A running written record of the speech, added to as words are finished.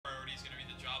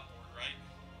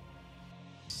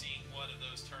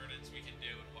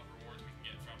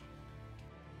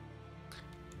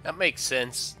That makes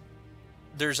sense.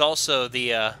 There's also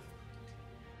the, Well,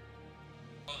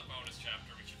 the bonus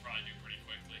chapter we should probably do pretty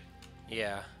quickly.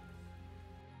 Yeah.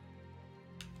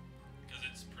 Because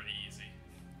it's pretty easy.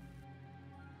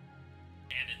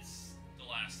 And it's the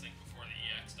last thing before the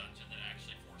EX dungeon that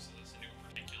actually forces us into a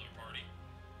particular party.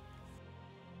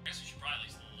 I guess we should probably at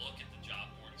least look at the job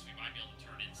board, because we might be able to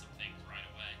turn in some things right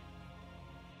away.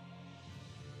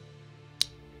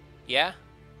 Yeah?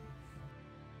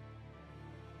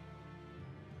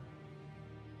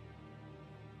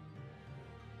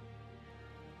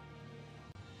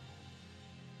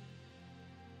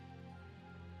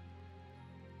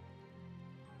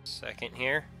 Second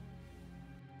here.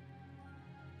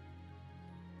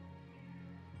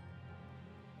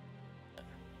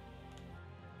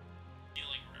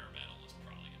 Healing rare metal is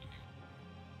probably going to be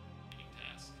a needing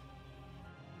task.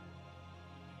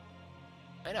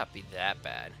 Might not be that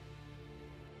bad.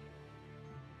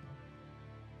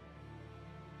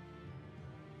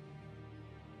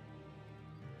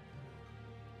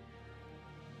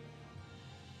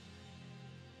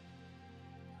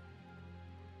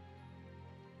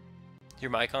 Your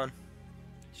mic on?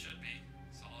 Should be.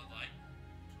 Solid light.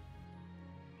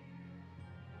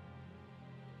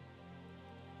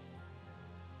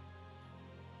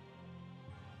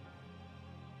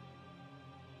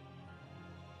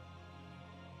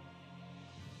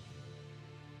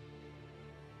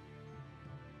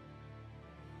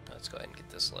 Let's go ahead and get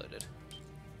this loaded.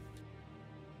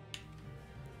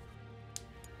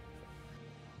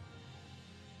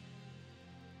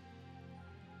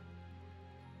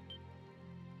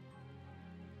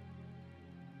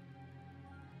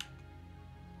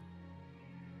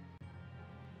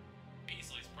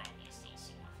 Beasley's probably still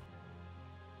sore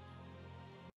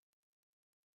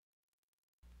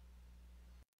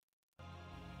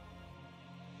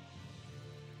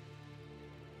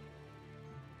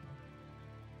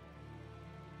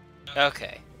from...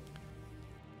 Okay.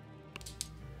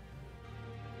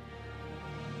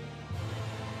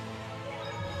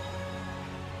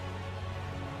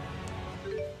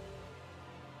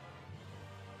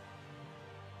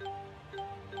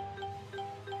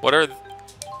 What are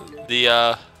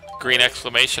the green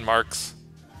exclamation marks?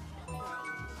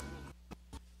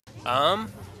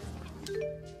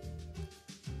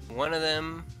 One of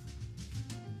them...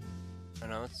 I don't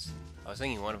know, I was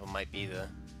thinking one of them might be the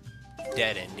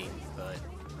dead ending, but...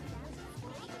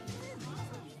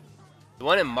 The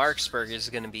one in Marksburg is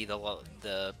going to be the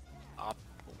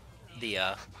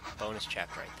bonus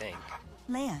chapter, I think.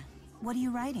 Leia, what are you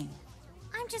writing?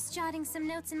 I'm just jotting some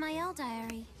notes in my Elle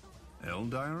diary. Elle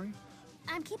diary?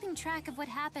 I'm keeping track of what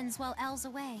happens while Elle's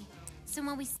away. So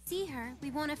when we see her,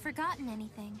 we won't have forgotten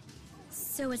anything.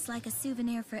 So it's like a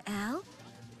souvenir for Elle?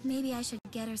 Maybe I should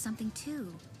get her something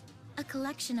too. A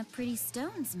collection of pretty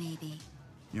stones, maybe.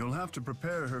 You'll have to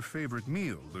prepare her favorite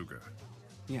meal, Luca.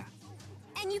 Yeah.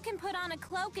 And you can put on a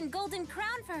cloak and golden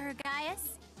crown for her,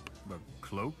 Gaius. The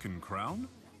cloak and crown?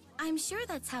 I'm sure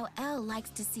that's how Elle likes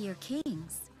to see her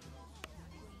kings.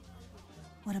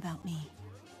 What about me?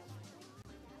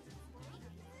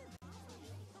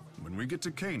 When we get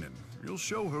to Canaan, you'll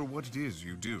show her what it is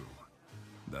you do.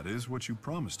 That is what you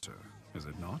promised her, is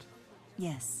it not?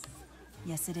 Yes.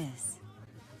 Yes, it is.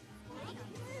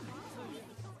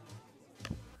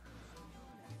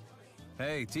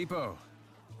 Hey, Tipo.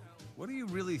 What do you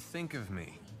really think of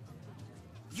me?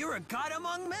 You're a god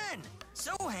among men!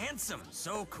 So handsome,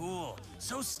 so cool,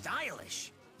 so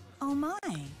stylish. Oh my.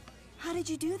 How did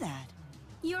you do that?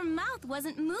 Your mouth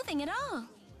wasn't moving at all.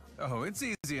 Oh, it's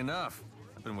easy enough.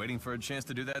 I've been waiting for a chance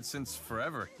to do that since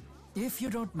forever. If you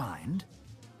don't mind.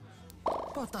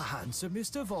 But the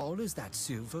handsomest of all is that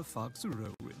silver fox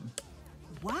Rowan.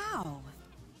 Wow.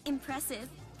 Impressive.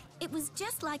 It was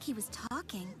just like he was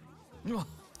talking.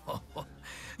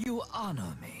 You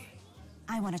honor me.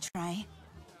 I want to try.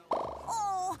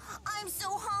 Oh, I'm so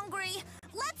hungry.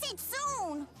 Let's eat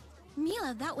soon.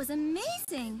 Mila, that was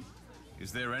amazing.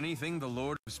 Is there anything the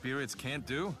Lord of Spirits can't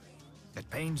do? It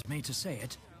pains me to say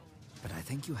it, but I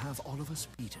think you have all of us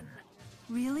beaten.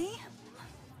 Really?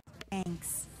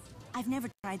 Thanks. I've never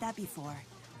tried that before,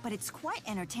 but it's quite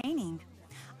entertaining.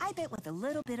 I bet with a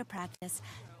little bit of practice...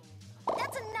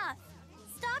 That's enough.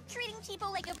 Stop treating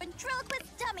Tipo like a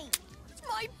ventriloquist dummy.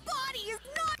 My body is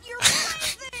not your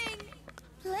plaything.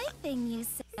 Plaything, you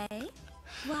say?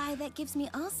 Why, that gives me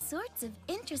all sorts of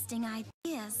interesting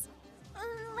ideas.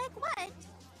 Like what?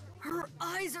 Her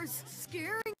eyes are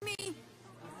scaring me.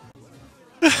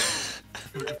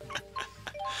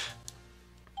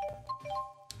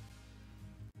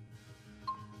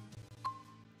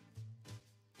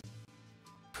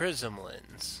 Prism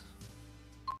lens.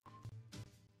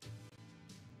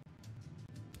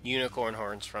 unicorn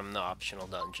horns from the optional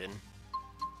dungeon.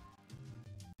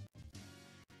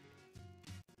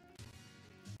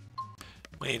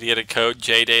 We need to get a code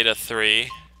JData3.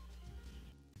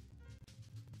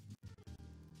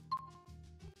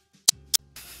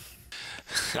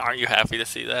 Aren't you happy to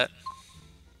see that?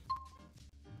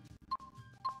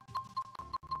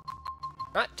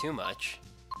 Not too much.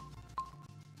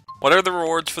 What are the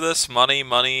rewards for this? Money,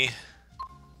 money,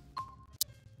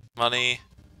 money,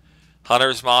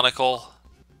 Hunter's Monocle,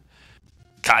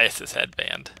 Caius'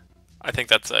 headband. I think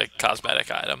that's a cosmetic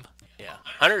item. Yeah,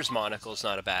 Hunter's Monocle's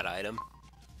not a bad item.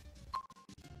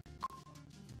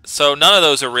 So none of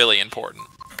those are really important.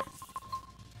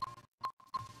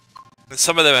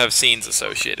 Some of them have scenes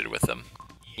associated with them.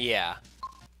 Yeah.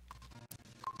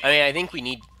 I mean, I think we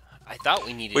need... I thought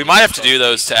we needed... We might have to do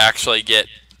those to actually get...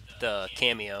 the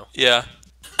cameo. Yeah.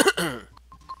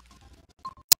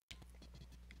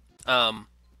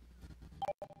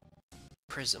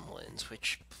 Prism Lens.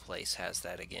 Which place has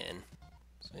that again?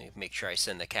 So let me make sure I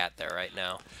send the cat there right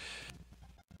now.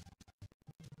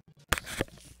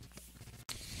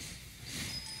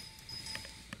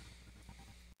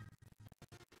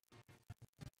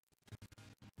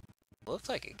 Looks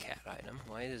like a cat item.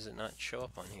 Why does it not show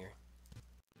up on here?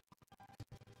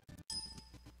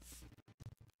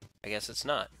 I guess it's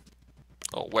not.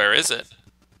 Oh, where is it?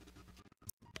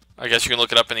 I guess you can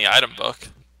look it up in the item book.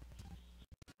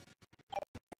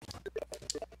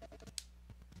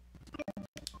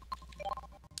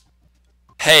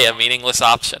 Hey, a meaningless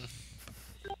option.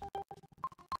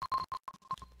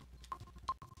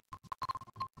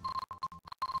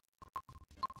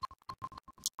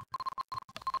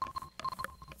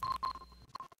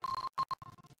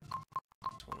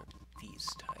 It's one of these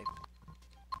type.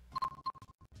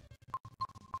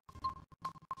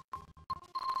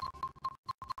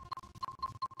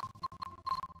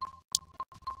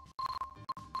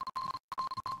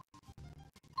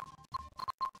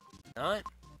 Not?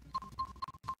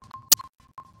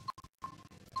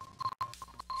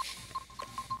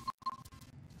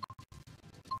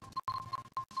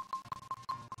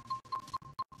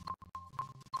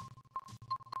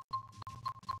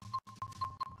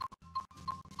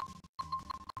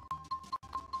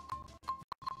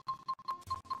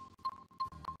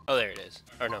 Oh, there it is.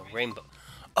 Or no, rainbow.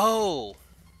 Oh!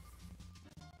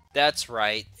 That's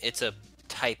right. It's a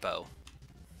typo.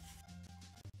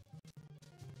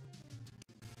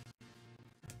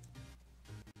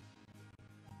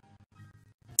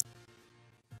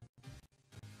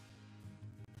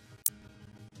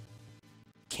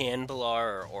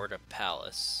 Canbelar or Orta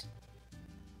Palace.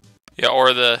 Yeah,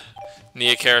 or the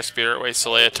Neokara Spirit Way,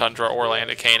 Xillia Tundra, or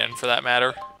Land of Canaan, for that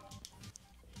matter.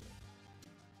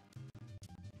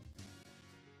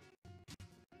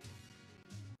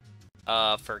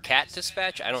 For Cat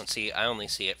Dispatch, I only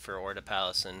see it for Orta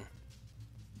Palace and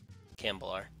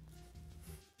Canbelar.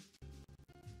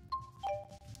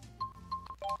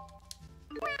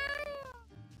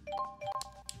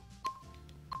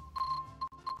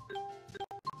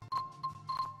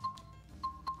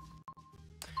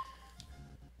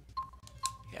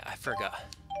 Yeah, I forgot.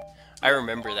 I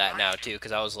remember that now too,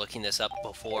 because I was looking this up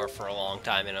before for a long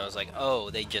time, and I was like,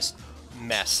 oh, they just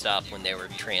messed up when they were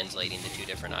translating the two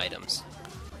different items.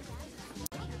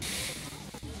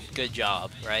 Good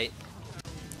job, right?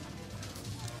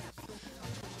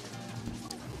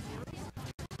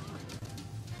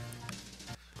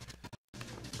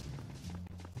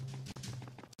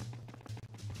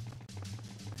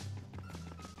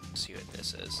 Let's see what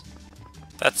this is.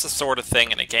 That's the sort of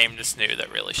thing in a game this new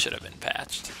that really should have been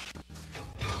patched.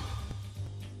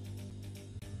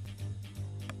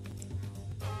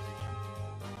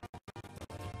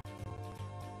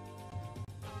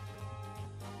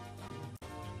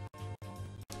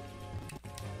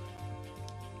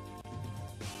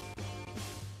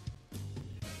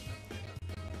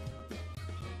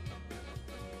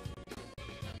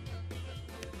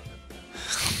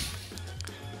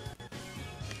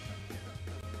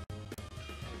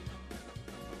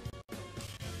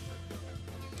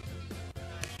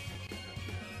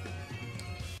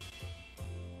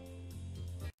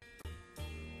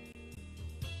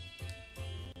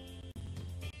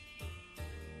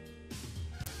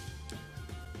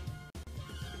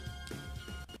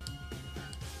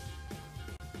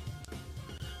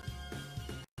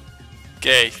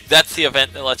 Okay, that's the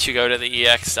event that lets you go to the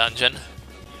EX dungeon.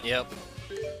 Yep.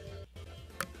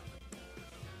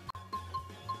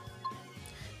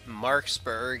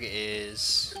 Marksburg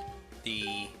is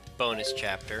the bonus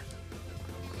chapter.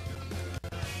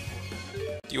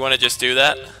 You want to just do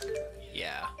that?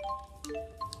 Yeah.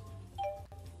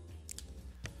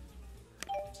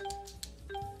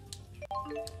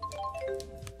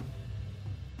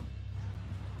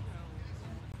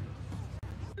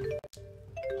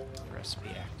 recipe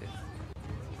active.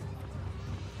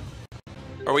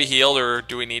 Are we healed, or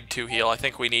do we need 2 heal? I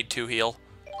think we need 2 heal.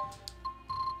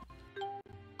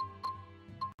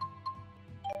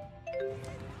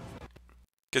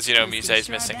 Because, you know, Muse's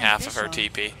missing half of her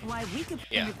TP. Why, we could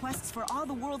put in requests for all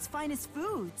the world's finest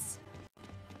foods.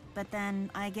 But then,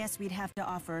 I guess we'd have to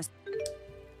offer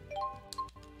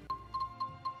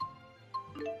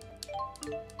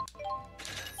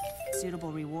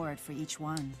suitable reward for each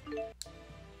one.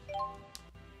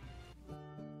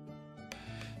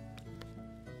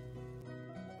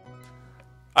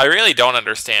 I really don't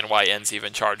understand why Ents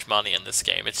even charge money in this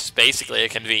game. It's just basically a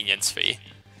convenience fee.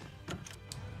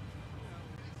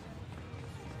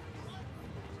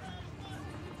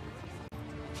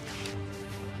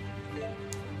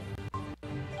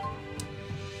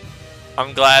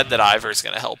 I'm glad that Ivor's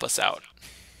gonna help us out.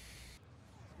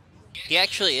 He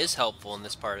actually is helpful in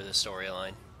this part of the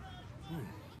storyline.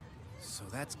 So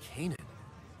that's Canaan.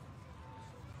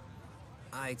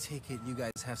 I take it you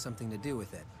guys have something to do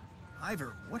with it.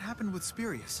 Ivor, what happened with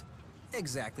Spirius?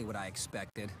 Exactly what I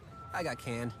expected. I got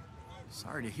canned.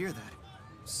 Sorry to hear that.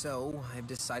 So, I've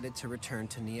decided to return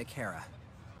to Nia Khera.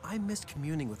 I missed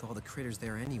communing with all the critters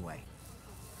there anyway.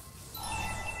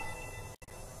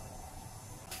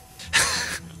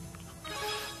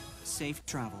 Safe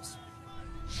travels.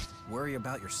 Worry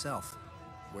about yourself.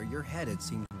 Where you're headed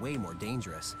seems way more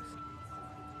dangerous.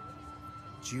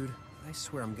 Jude, I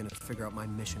swear I'm gonna figure out my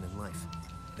mission in life.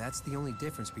 That's the only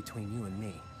difference between you and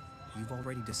me. You've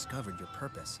already discovered your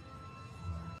purpose.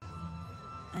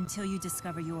 Until you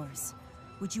discover yours.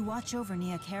 Would you watch over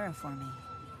Nia Khera for me?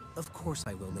 Of course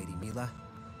I will, Lady Mila.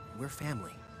 We're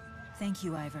family. Thank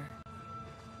you, Ivor.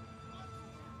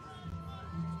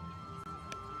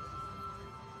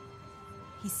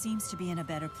 He seems to be in a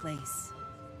better place.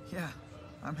 Yeah,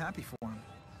 I'm happy for him.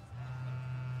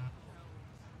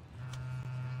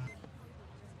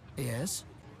 Yes?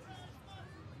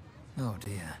 Oh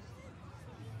dear.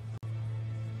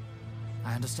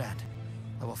 I understand.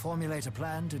 I will formulate a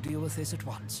plan to deal with this at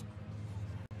once.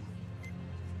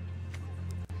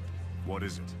 What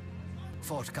is it?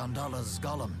 Fort Gondala's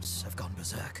golems have gone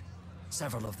berserk.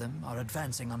 Several of them are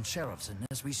advancing on Sherrilton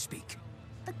as we speak.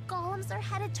 The golems are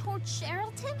headed toward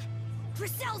Sherrilton?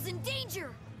 Briselle's in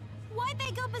danger! Why'd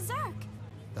they go berserk?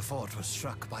 The fort was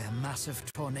struck by a massive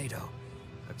tornado.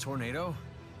 A tornado?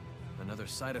 Another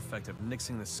side effect of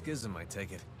nixing the schism, I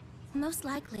take it. Most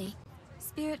likely.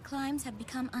 Spirit climbs have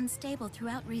become unstable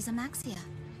throughout Riza Maxia.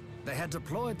 They had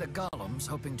deployed the golems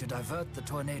hoping to divert the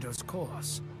tornado's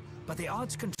course. But the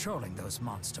odds controlling those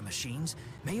monster machines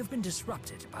may have been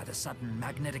disrupted by the sudden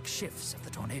magnetic shifts of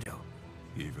the tornado.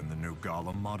 Even the new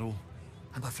golem model?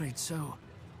 I'm afraid so.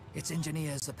 Its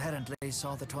engineers apparently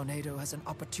saw the tornado as an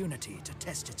opportunity to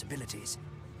test its abilities.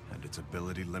 And its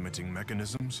ability-limiting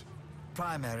mechanisms?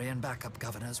 Primary and backup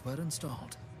governors were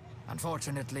installed.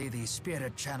 Unfortunately, the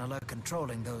spirit channeler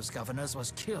controlling those governors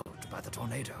was killed by the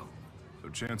tornado. So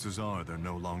chances are they're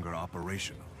no longer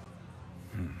operational.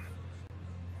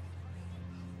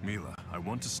 Mila, I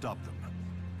want to stop them.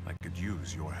 I could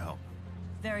use your help.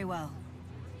 Very well.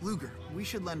 Luger, we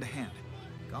should lend a hand.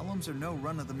 Golems are no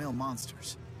run-of-the-mill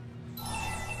monsters.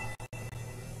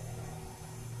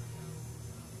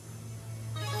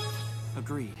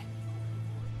 Agreed.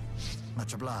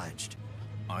 Much obliged.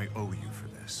 I owe you for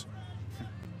this.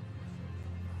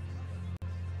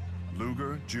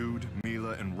 Luger, Jude,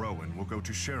 Mila, and Rowan will go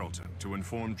to Sherrilton to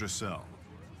inform Giselle.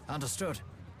 Understood.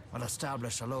 We'll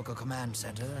establish a local command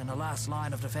center and a last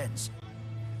line of defense.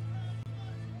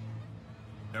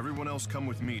 Everyone else come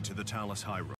with me to the Talus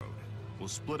High Road. We'll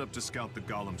split up to scout the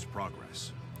golem's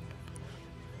progress.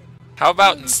 How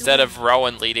about instead of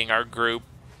Rowan leading our group,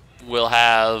 we'll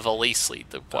have Elise lead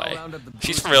the way?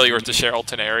 She's familiar with the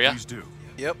Sherrilton area. Please do.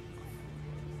 Yep.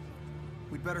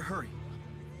 We'd better hurry.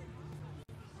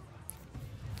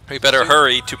 We better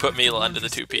hurry to put Mila into the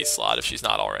 2-piece slot if she's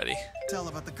not already. Tell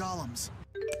about the golems.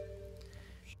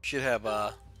 Should have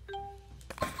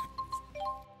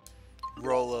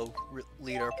Rolo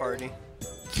lead our party.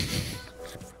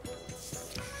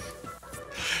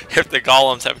 If the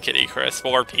golems have Kitty Crisp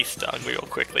or Peace Stung, we will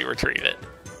quickly retrieve it.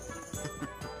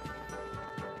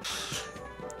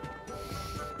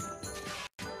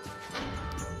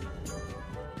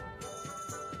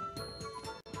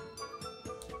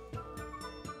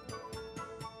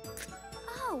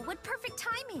 Oh, what perfect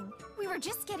timing! We were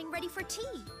just getting ready for tea.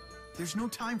 There's no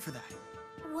time for that.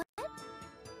 What?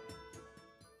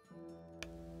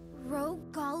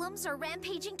 Rogue golems are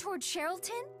rampaging toward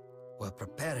Sherrilton? We're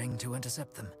preparing to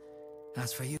intercept them.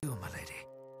 As for you, my lady.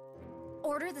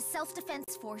 Order the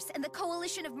Self-Defense Force and the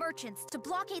Coalition of Merchants to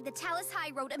blockade the Talus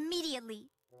High Road immediately.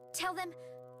 Tell them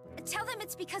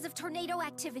it's because of tornado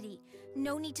activity.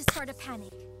 No need to start a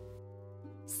panic.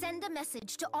 Send a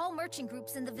message to all merchant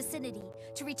groups in the vicinity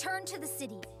to return to the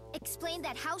city. Explain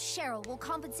that House Cheryl will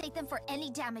compensate them for any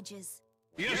damages.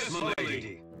 Yes, my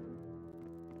lady.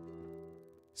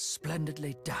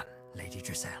 Splendidly done, Lady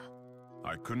Giselle.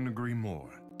 I couldn't agree more.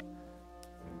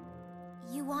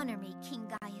 You honor me, King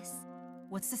Gaius.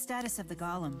 What's the status of the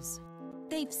golems?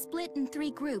 They've split in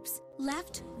 3 groups,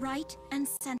 left, right, and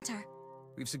center.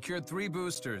 We've secured 3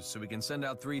 boosters, so we can send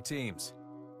out 3 teams.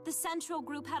 The central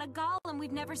group had a golem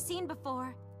we've never seen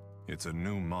before. It's a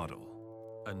new model.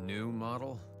 A new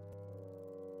model?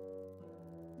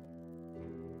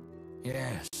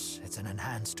 Yes, it's an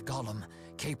enhanced golem,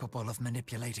 capable of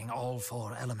manipulating all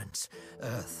 4 elements: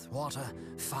 earth, water,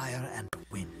 fire, and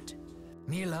wind.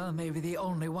 Mila may be the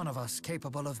only one of us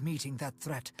capable of meeting that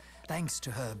threat, thanks to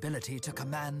her ability to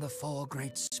command the 4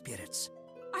 great spirits.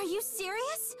 Are you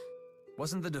serious?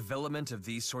 Wasn't the development of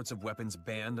these sorts of weapons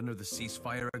banned under the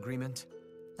ceasefire agreement?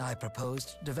 I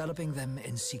proposed developing them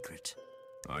in secret.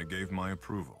 I gave my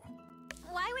approval.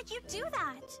 Why would you do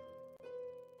that?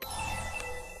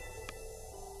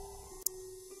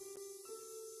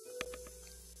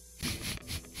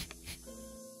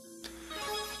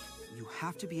 You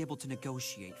have to be able to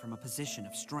negotiate from a position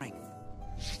of strength.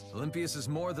 Olympius is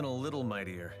more than a little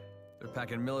mightier. They're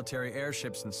packing military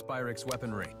airships and Spyrix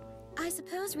weaponry. I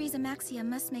suppose Riza Maxia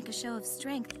must make a show of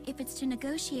strength if it's to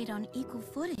negotiate on equal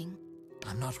footing.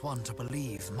 I'm not one to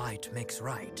believe might makes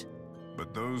right.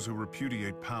 But those who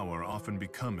repudiate power often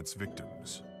become its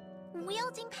victims.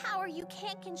 Wielding power you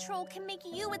can't control can make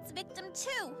you its victim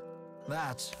too.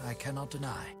 That I cannot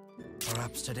deny.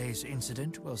 Perhaps today's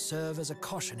incident will serve as a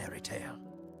cautionary tale.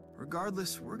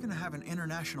 Regardless, we're gonna have an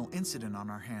international incident on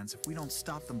our hands if we don't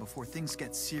stop them before things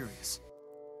get serious.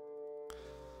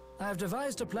 I've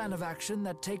devised a plan of action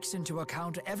that takes into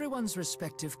account everyone's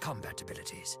respective combat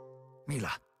abilities.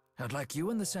 Mila, I'd like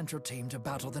you and the central team to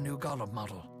battle the new golem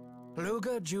model.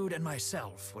 Luga, Jude, and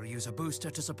myself will use a booster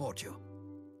to support you.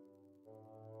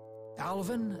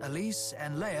 Alvin, Elise,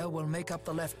 and Leia will make up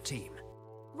the left team.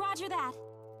 Roger that.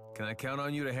 Can I count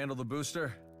on you to handle the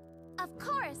booster? Of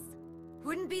course.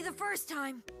 Wouldn't be the first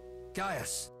time.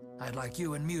 Gaius, I'd like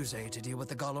you and Muse to deal with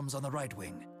the golems on the right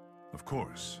wing. Of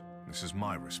course. This is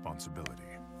my responsibility.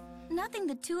 Nothing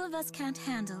the 2 of us can't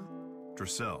handle.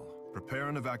 Dressel, prepare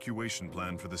an evacuation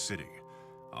plan for the city.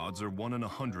 Odds are 1 in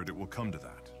 100 it will come to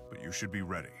that, but you should be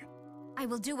ready. I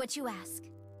will do what you ask.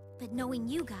 But knowing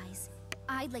you guys,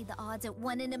 I'd lay the odds at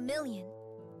 1 in a million.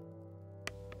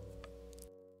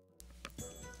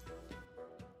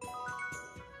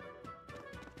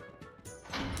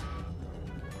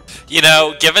 You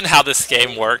know, given how this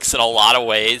game works in a lot of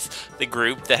ways, the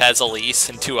group that has Elise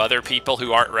and 2 other people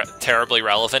who aren't terribly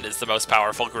relevant is the most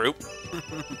powerful group.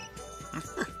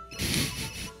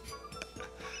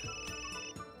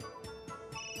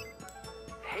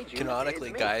 Hey, Jude,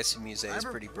 canonically, Gaius Muse is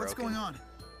pretty broken. What's going on?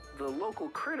 The local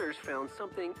critters found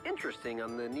something interesting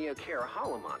on the Neokara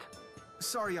Holomont.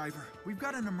 Sorry, Ivor. We've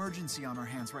got an emergency on our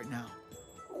hands right now.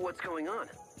 What's going on?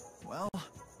 Well...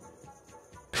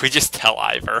 We just tell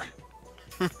Ivor.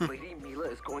 Lady Mila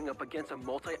is going up against a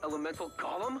multi-elemental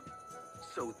golem?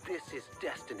 So this is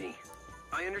destiny.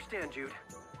 I understand, Jude.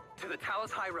 To the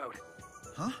Talus High Road.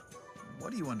 Huh?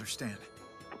 What do you understand?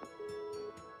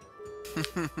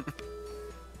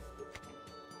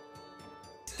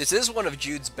 This is one of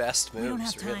Jude's best moves, We don't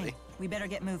have time. really. We better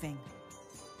get moving.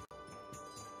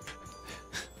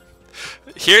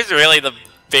 Here's really the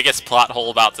biggest plot hole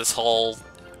about this whole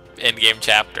endgame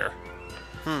chapter.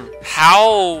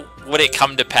 How would it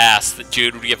come to pass that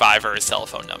Jude would give Ivor his cell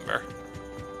phone number?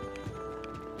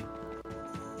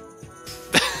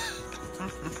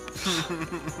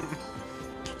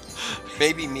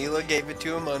 Maybe Mila gave it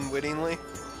to him unwittingly.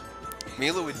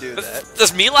 Mila would do that.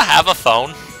 Does Mila have a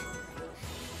phone?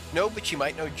 No, but she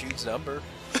might know Jude's number.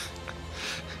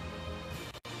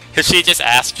 If she just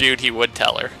asked Jude, he would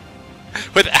tell her.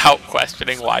 Without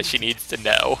questioning why she needs to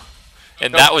know.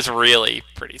 And that was really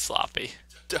pretty sloppy.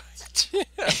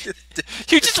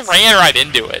 You just ran right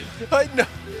into it. I know.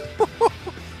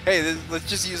 Hey, let's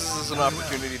just use this as an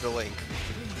opportunity to link.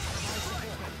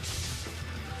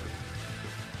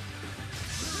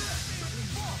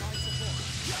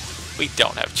 We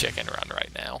don't have Chicken Run right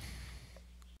now.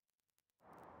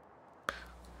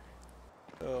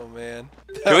 Oh, man.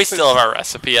 Do we still have our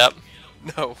recipe up?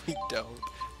 No, we don't.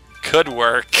 Could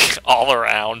work all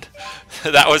around.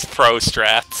 That was pro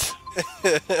strats.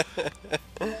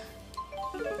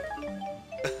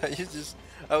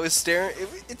 I was staring.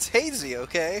 It's hazy,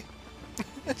 okay?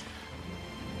 Oh,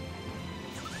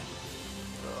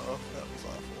 that was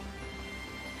awful.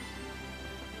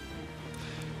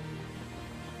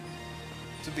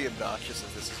 To be obnoxious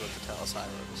if this is what the Talus High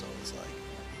Road was always like.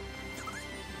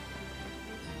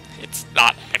 It's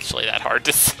not actually that hard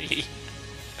to see.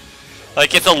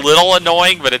 Like, it's a little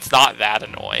annoying, but it's not that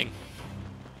annoying.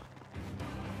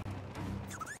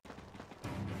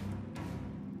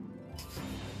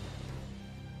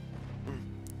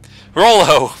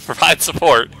 Rolo, provide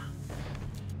support.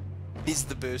 He's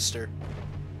the booster.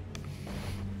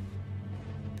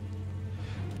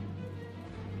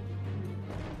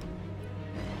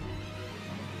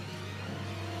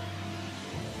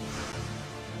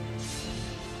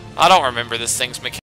 I don't remember this thing's mechanics.